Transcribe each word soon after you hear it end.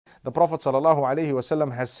the Prophet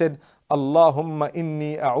ﷺ has said, Allahumma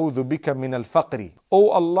inni a'udhu bika minal faqri. O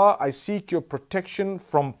Allah, I seek your protection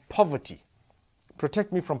from poverty.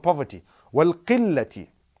 Protect me from poverty. Qillati.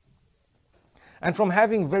 And from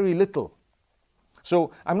having very little.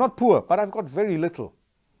 So I'm not poor, but I've got very little.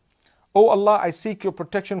 O Allah, I seek your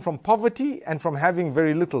protection from poverty and from having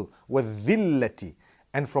very little. Dhillati.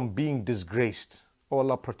 And from being disgraced. O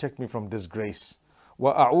Allah, protect me from disgrace.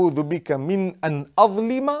 وأعوذ bika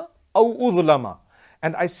azlima uzlama.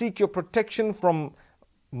 And I seek your protection from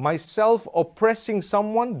myself oppressing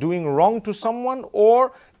someone, doing wrong to someone,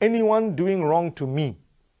 or anyone doing wrong to me.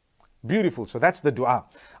 Beautiful. So that's the dua.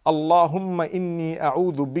 Allahumma inni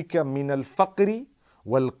bika minal faqri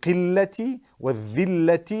والقلة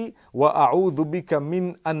والذلة وأعوذ بك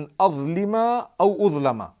من أن أظلم أو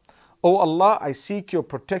أظلم. O Allah, I seek your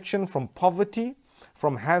protection from poverty,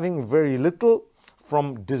 from having very little,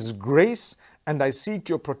 from disgrace, and I seek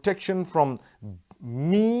your protection from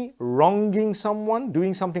me wronging someone,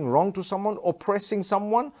 doing something wrong to someone, oppressing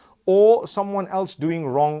someone, or someone else doing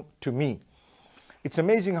wrong to me. It's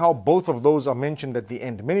amazing how both of those are mentioned at the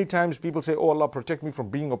end. Many times people say, oh Allah, protect me from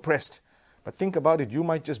being oppressed. But think about it, you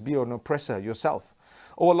might just be an oppressor yourself.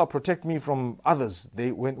 Oh Allah, protect me from others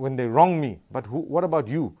when they wrong me. But what about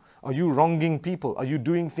you? Are you wronging people? Are you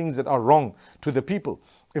doing things that are wrong to the people?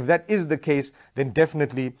 If that is the case, then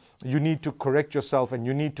definitely you need to correct yourself and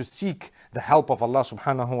you need to seek the help of Allah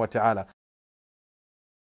subhanahu wa ta'ala.